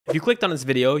If you clicked on this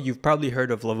video, you've probably heard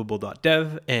of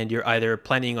Lovable.dev and you're either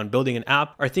planning on building an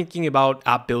app or thinking about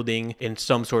app building in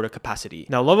some sort of capacity.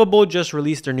 Now, Lovable just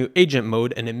released their new agent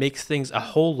mode and it makes things a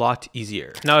whole lot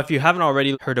easier. Now, if you haven't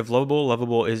already heard of Lovable,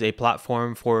 Lovable is a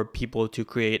platform for people to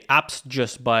create apps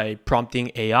just by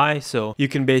prompting AI. So you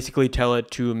can basically tell it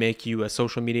to make you a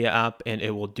social media app and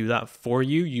it will do that for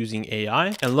you using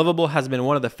AI. And Lovable has been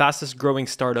one of the fastest growing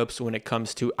startups when it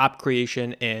comes to app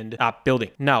creation and app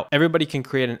building. Now, everybody can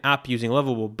create an app using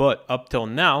Lovable, but up till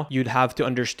now, you'd have to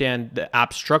understand the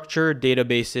app structure,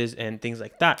 databases, and things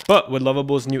like that. But with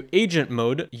Lovable's new agent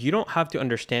mode, you don't have to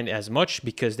understand as much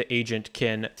because the agent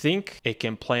can think, it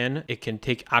can plan, it can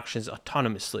take actions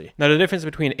autonomously. Now, the difference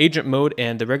between agent mode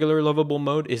and the regular Lovable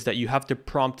mode is that you have to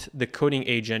prompt the coding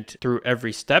agent through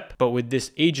every step. But with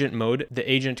this agent mode, the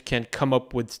agent can come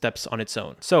up with steps on its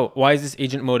own. So why is this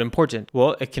agent mode important?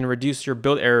 Well, it can reduce your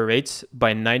build error rates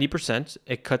by 90%.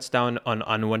 It cuts down on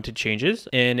unwanted changes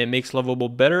and it makes Lovable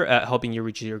better at helping you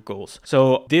reach your goals.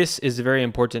 So this is very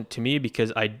important to me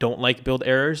because I don't like build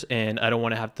errors and I don't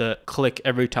want to have to click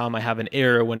every time I have an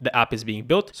error when the app is being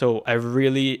built. So I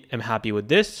really am happy with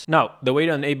this. Now, the way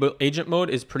to enable agent mode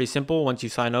is pretty simple. Once you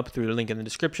sign up through the link in the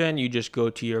description, you just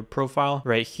go to your profile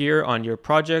right here on your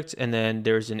project and then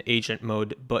there's an agent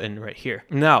mode button right here.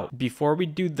 Now, before we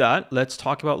do that, let's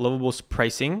talk about Lovable's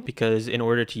pricing because in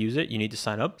order to use it, you need to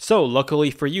sign up. So luckily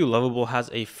for you, Lovable has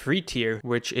a free tier,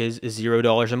 which is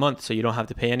 $0 a month. So you don't have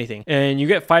to pay anything. And you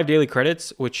get 5 daily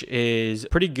credits, which is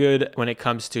pretty good when it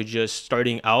comes to just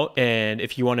starting out. And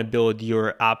if you want to build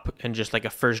your app and just like a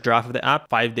first draft of the app,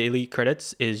 5 daily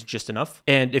credits is just enough.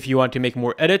 And if you want to make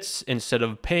more edits, instead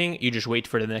of paying, you just wait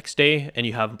for the next day and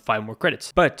you have 5 more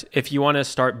credits. But if you want to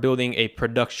start building a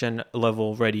production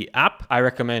level ready app, I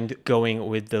recommend going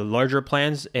with the larger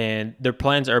plans, and their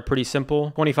plans are pretty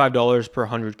simple. $25 per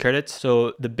 100 credits.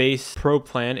 So the base pro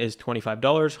plan is $25,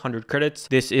 100 credits.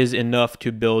 This is enough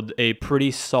to build a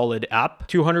pretty solid app.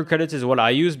 200 credits is what I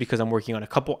use because I'm working on a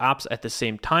couple apps at the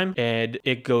same time, and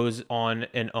it goes on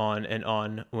and on and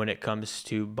on when it comes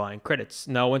to buying credits.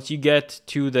 Now, once you get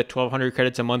to the 1200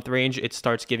 credits a month range, it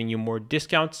starts giving you more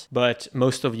discounts, but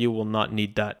most of you will not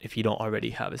need that if you don't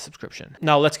already have a subscription.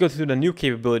 Now, let's go through the new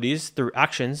capabilities through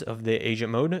actions of the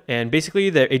agent mode. And basically,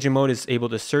 the agent mode is able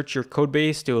to search your code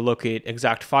base to locate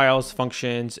exact files,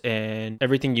 functions, and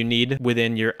everything you need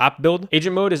within your app build.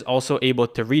 Agent mode is also able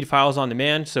to read files on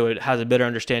demand, so it has a better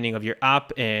understanding of your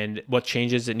app and what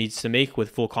changes it needs to make with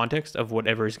full context of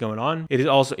whatever is going on. It is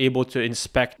also able to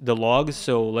inspect the logs.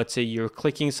 So let's say you're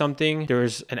clicking something,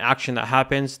 there's an action that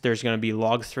happens, there's going to be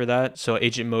logs for that. So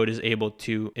agent mode is able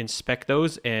to inspect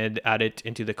those and add it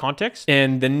into the context.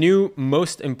 And the new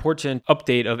most important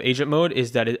update of agent mode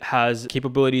is that it has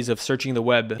capabilities of searching the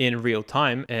web in real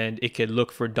time, and it could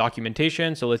look for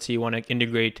documentation. So let's say you want to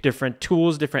integrate different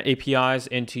tools, different APIs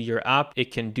into your app.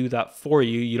 It can do that for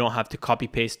you. You don't have to copy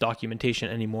paste documentation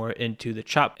anymore into the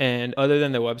chat. And other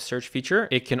than the web search feature,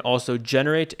 it can also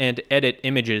generate and edit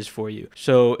images for you.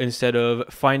 So instead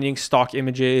of finding stock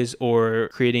images or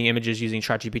creating images using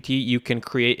ChatGPT, you can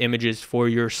create images for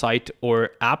your site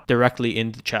or app directly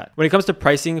in the chat. When it comes to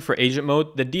pricing for agent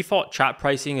mode, the default chat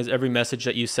pricing is every message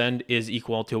that you send is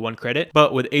equal to 1 credit.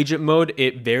 But with agent mode,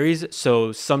 it varies.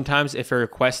 So sometimes if a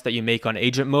request that you make on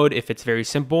agent mode, if it's very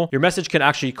simple, your message can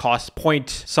actually cost point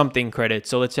something credits.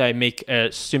 So let's say I make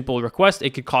a simple request,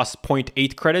 it could cost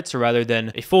 0.8 credits rather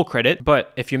than a full credit.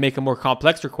 But if you make a more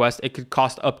complex request, it could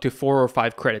cost up to 4 or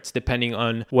 5 credits, depending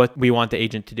on what we want the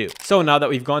agent to do. So now that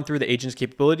we've gone through the agent's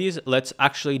capabilities, let's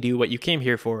actually do what you came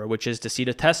here for, which is to see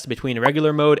the test between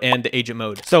regular mode and the agent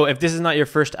mode. So if this is not your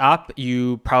first app,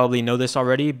 you probably know this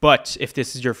already, but if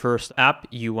this is your first app,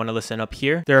 you want to listen up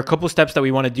here. There are a couple steps that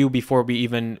we want to do before we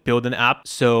even build an app.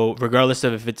 So regardless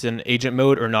of if it's in agent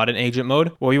mode or not in agent mode,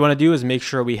 what we want to do is make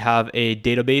sure we have a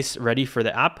database ready for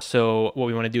the app. So what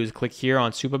we want to do is click here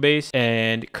on Supabase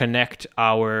and connect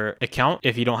our account.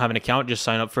 If you don't have an account, just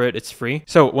sign up for it. It's free.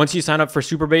 So once you sign up for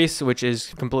Supabase, which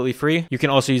is completely free, you can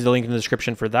also use the link in the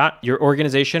description for that. Your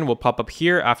organization will pop up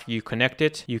here after you connect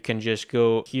it. You can just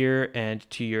go here and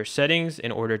to your settings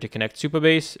in order to connect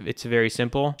Supabase. It's very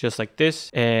simple, just like this.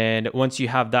 And once you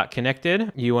have that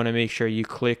connected, you want to make sure you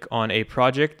click on a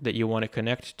project that you want to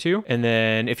connect to. And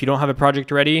then if you don't have a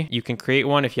project ready, you can create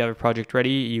one. If you have a project ready,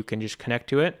 you can just connect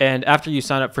to it. And after you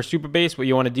sign up for Supabase, what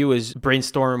you want to do is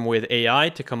brainstorm with AI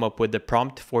to come up with the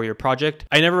prompt for your project.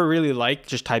 I never really like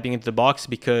just typing into the box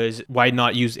because why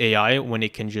not use AI when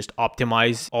it can just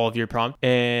optimize all of your prompt?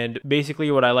 And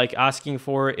basically what I like asking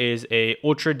for is a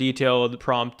ultra detailed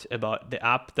prompt about the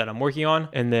app that I'm working on.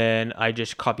 And then I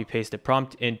just copy paste the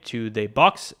prompt into the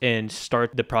box and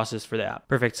start the process for the app.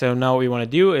 Perfect. Perfect. So now what we want to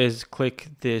do is click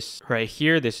this right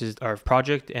here. This is our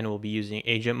project and we'll be using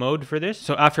agent mode for this.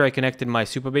 So after I connected my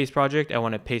Supabase project, I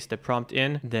want to paste the prompt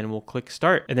in, then we'll click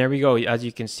start. And there we go. As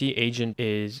you can see, agent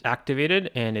is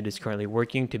activated and it is currently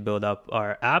working to build up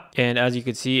our app. And as you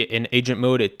can see in agent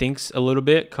mode, it thinks a little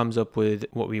bit, comes up with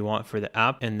what we want for the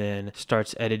app, and then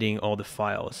starts editing all the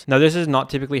files. Now, this is not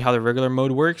typically how the regular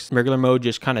mode works. Regular mode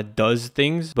just kind of does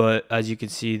things, but as you can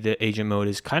see, the agent mode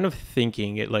is kind of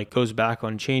thinking. It like goes back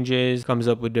on changes, comes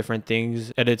up with different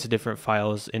things, edits different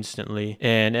files instantly,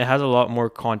 and it has a lot more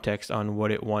context on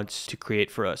what it wants to create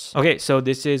for us. Okay, so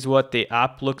this is what the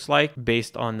app looks like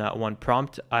based on that one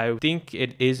prompt. I think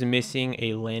it is missing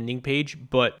a landing page,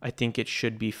 but I think it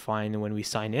should be fine when we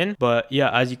sign in. But yeah,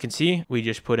 as you can see, we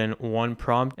just put in one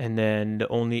prompt, and then the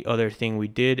only other thing we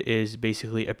did is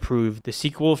basically approve the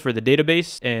SQL for the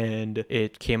database, and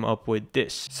it came up with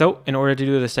this. So in order to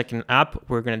do the second app,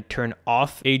 we're going to turn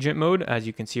off agent mode. As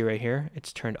you can see right here,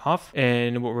 it's turned off.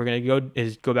 And what we're going to do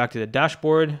is go back to the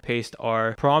dashboard, paste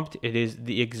our prompt. It is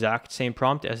the exact same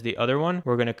prompt as the other one.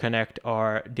 We're going to connect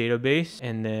our database,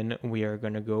 and then we are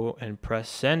going to go and press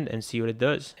send and see what it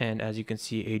does. And as you can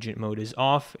see, agent mode is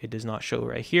off. It does not show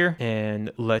right here.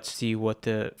 And let's see what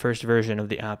the first version of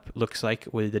the app looks like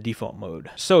with the default mode.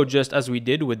 So just as we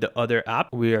did with the other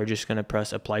app, we are just going to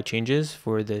press apply changes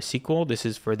for the SQL. This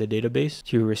is for the database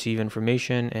to receive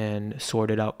information and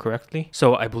sort it out correctly.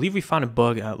 So I believe we found a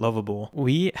bug at Lovable.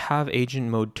 We have agent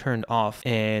mode turned off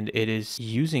and it is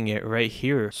using it right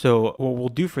here. So what we'll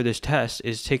do for this test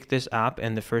is take this app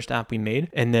and the first app we made,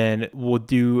 and then we'll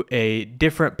do a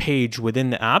different page within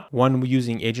the app, one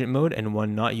using agent mode and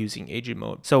one not using agent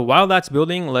mode. So while that's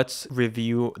building, let's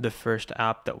review the first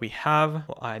app that we have.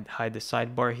 We'll hide the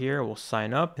sidebar here. We'll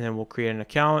sign up and then we'll create an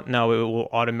account. Now it will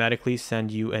automatically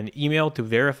send you an email to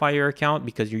verify your account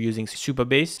because you're using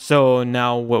Supabase. So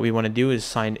now what we want to do is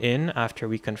sign in after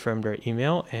we confirmed our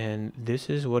email, and this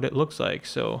is what it looks like.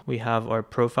 So we have our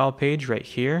profile page right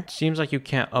here. It seems like you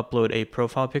can't upload a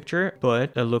profile picture,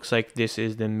 but it looks like this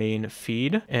is the main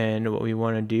feed. And what we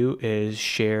want to do is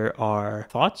share our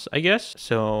thoughts, I guess.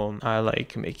 So I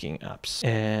like making apps,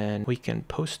 and we can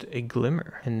post a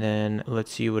glimmer, and then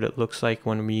let's see what it looks like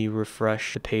when we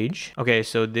refresh the page. Okay,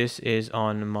 so this is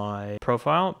on my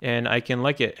profile and I can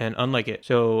like it and unlike it.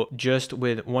 So just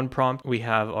with one prompt, we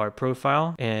have our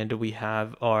profile and we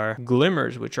have our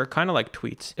glimmers, which are kind of like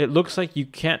tweets. It looks like you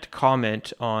can't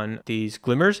comment on these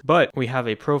glimmers, but we have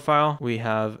a profile, we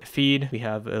have a feed, we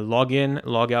have a login,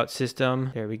 logout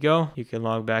system. There we go. You can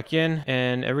log back in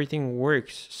and everything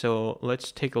works. So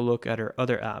let's take a look at our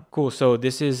other app. Cool. So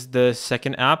this is the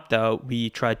second app that we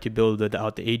tried to build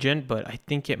without the agent, but I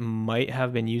think it might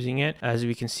have been using it. As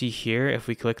we can see here, if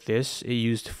we click this, it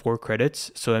used 4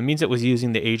 credits. So it means it was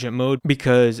using the agent mode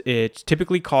because it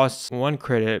typically costs 1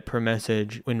 credit per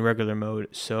message in regular mode.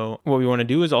 So what we want to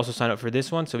do is also sign up for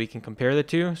this one so we can compare the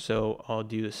two. So I'll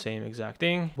do the same exact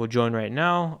thing. We'll join right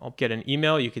now. I'll get an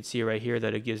email. You can see right here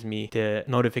that it gives me the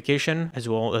notification as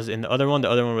well as in the other one. The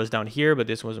other one was down here, but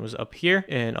this one was up here,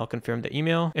 and I'll confirm the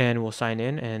email and we'll sign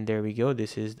in, and there we go.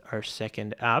 This is our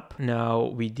second app. Now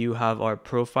we do have our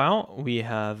profile. We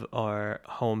have our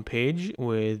home page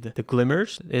with the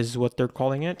glimmers is what they're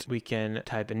calling it. We can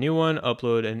type a new one,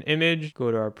 upload an image,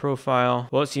 go to our profile.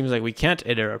 Well, it seems like we can't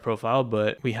edit our profile,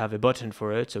 but we have a button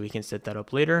for it, so we can set that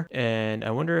up later. And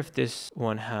I wonder if this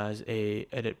one has a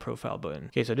edit profile button.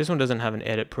 Okay, so this one doesn't have an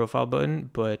edit profile button,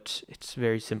 but it's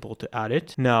very simple to add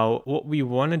it. Now, what we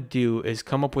want to do is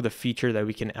come up with a feature that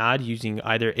we can add using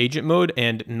either agent mode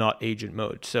and not agent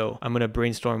mode. So I'm going to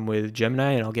brainstorm with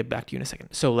Gemini and I'll get back to you in a second.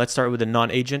 So let's start with the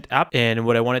non-agent app. And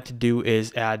what I wanted to do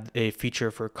is add a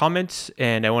feature for comments,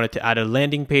 and I wanted to add a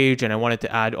landing page, and I wanted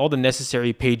to add all the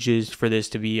necessary pages for this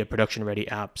to be a production ready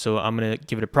app. So I'm going to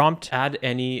give it a prompt, add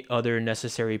any other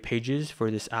necessary pages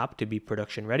for this app to be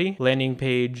production ready, landing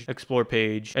page, explore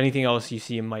page, anything else you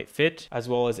see might fit, as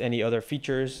well as any other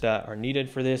features that are needed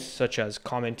for this, such as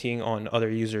commenting on other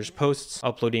users' posts,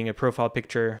 uploading a profile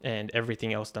picture, and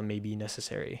everything else that may be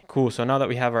necessary. Cool. So now that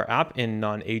we have our app in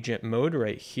non-agent mode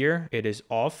right here, it is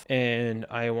off, and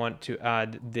I want to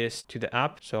add this to the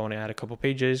app. So I want to add a couple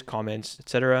pages, comments,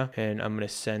 etc., and I'm going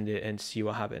to send it and see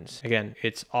what happens. Again,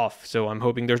 it's off, so I'm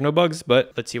hoping there's no bugs,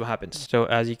 but let's see what happens. So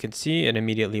as you can see, it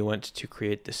immediately went to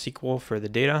create the SQL for the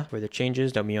data, for the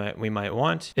changes that we might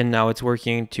want, and now it's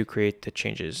working to create the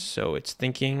changes. So it's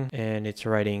thinking and it's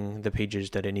writing the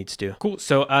pages that it needs to. Cool.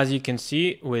 So as you can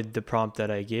see with the prompt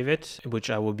that I gave it, which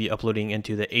I will be uploading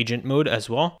into the agent mode as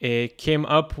well, it came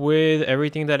up with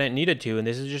everything that it needed to, and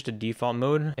this is just a default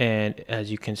mode. And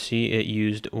as you can see, it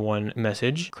used 1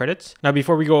 message credits. Now,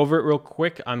 before we go over it real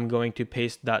quick, I'm going to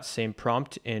paste paste that same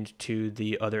prompt into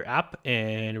the other app,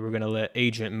 and we're going to let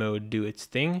agent mode do its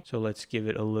thing. So let's give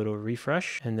it a little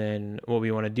refresh. And then what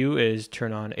we want to do is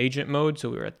turn on agent mode. So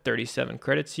we're at 37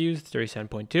 credits used,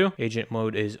 37.2. Agent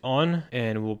mode is on,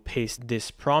 and we'll paste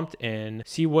this prompt and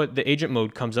see what the agent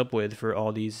mode comes up with for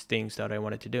all these things that I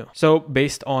wanted to do. So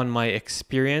based on my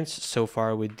experience so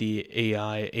far with the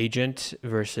AI agent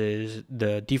versus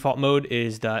the default mode,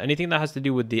 is that anything that has to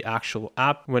do with the actual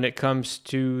app, when it comes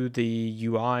to the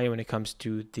UI, when it comes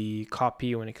to the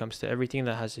copy, when it comes to everything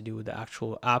that has to do with the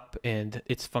actual app and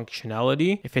its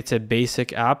functionality, if it's a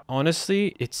basic app,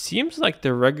 honestly, it seems like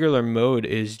the regular mode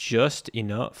is just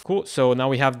enough. Cool. So now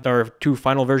we have our 2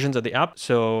 final versions of the app.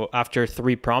 So after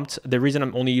 3 prompts, the reason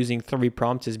I'm only using 3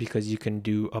 prompts is because you can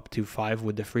do up to 5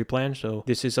 with the free plan. So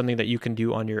this is something that you can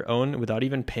do on your own without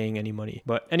even paying any money.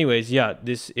 But anyways, yeah,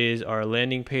 this is our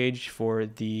landing page for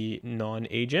the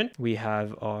non-agent. We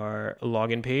have our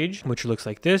login page, which looks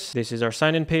like this. This is our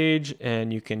sign-in page,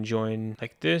 and you can join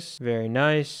like this. Very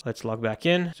nice. Let's log back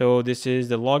in. So this is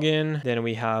the login. Then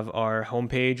we have our home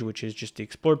page, which is just the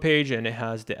explore page, and it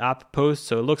has the app post.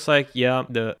 So it looks like, yeah,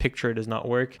 the picture does not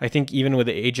work. I think even with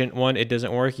the agent one, it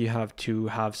doesn't work. You have to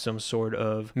have some sort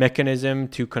of mechanism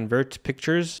to convert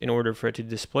pictures in order for it to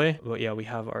display. But yeah, we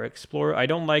have our explore. I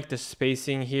don't like the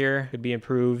spacing here, could be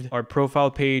improved. Our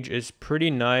profile page is pretty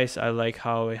nice. I like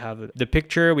how we have the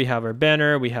picture, we have our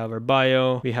banner, we have our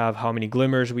bio, we have how many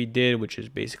glimmers we did, which is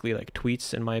basically like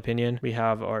tweets in my opinion. We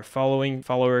have our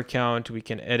follower count. We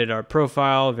can edit our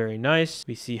profile. Very nice.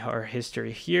 We see our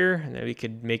history here, and then we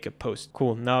could make a post.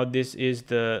 Cool. Now this is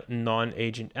the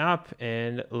non-agent app,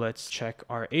 and let's check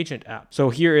our agent app. So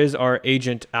here is our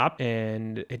agent app,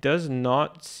 and it does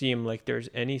not seem like there's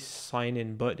any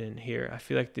sign-in button here. I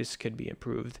feel like this could be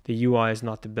improved. The UI is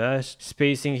not the best.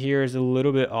 Spacing here is a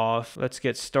little bit off. Let's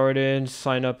get started.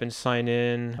 Sign up and sign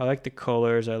in. I like the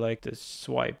colors. I like the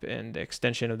swipe and the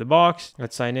extension of the box.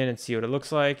 Let's sign in and see what it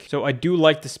looks like. So I do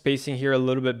like the spacing here a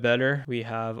little bit better. We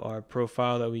have our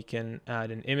profile that we can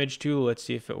add an image to. Let's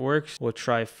see if it works. We'll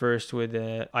try first with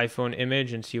an iPhone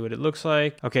image and see what it looks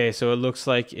like. Okay, so it looks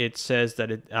like it says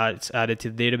that it's added to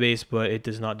the database, but it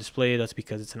does not display. That's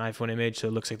because it's an iPhone image, so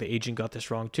it looks like the agent got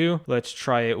this wrong too. Let's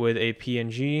try it with a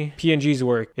PNG. PNGs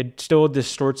work. It still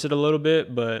distorts it a little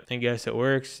bit, but I guess it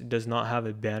works. It does not have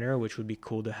a banner, which would be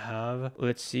cool to have.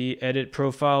 Let's see, edit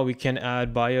profile. We can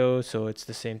add bio, so it's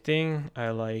the same thing. I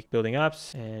like building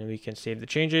apps, and we can save the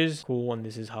changes. Cool, and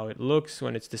this is how it looks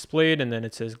when it's displayed, and then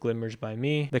it says glimmers by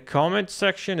me. The comment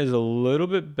section is a little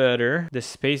bit better. The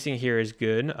spacing here is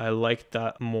good. I like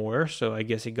that more, so I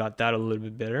guess it got that a little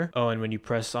bit better. Oh, and when you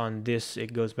press on this,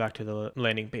 it goes back to the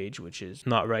landing page, which is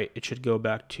not right. It should go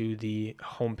back to the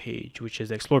home page, which is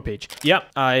the explore page. Yeah,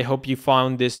 I hope you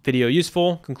found this video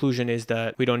useful. Conclusion is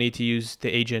that we don't need to use the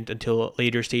agent until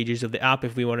later stages of the app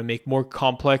if we want to make more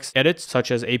complex edits,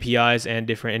 such as APIs and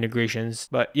different integrations.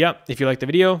 But yeah, if you liked the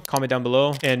video, comment down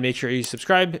below, and make sure you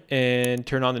subscribe and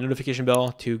turn on the notification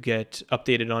bell to get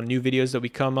updated on new videos that we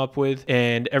come up with.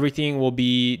 And everything will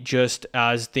be just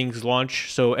as things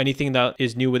launch. So anything that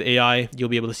is new with AI, you'll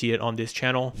be able to see it on this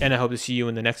channel. And I hope to see you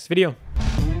in the next video.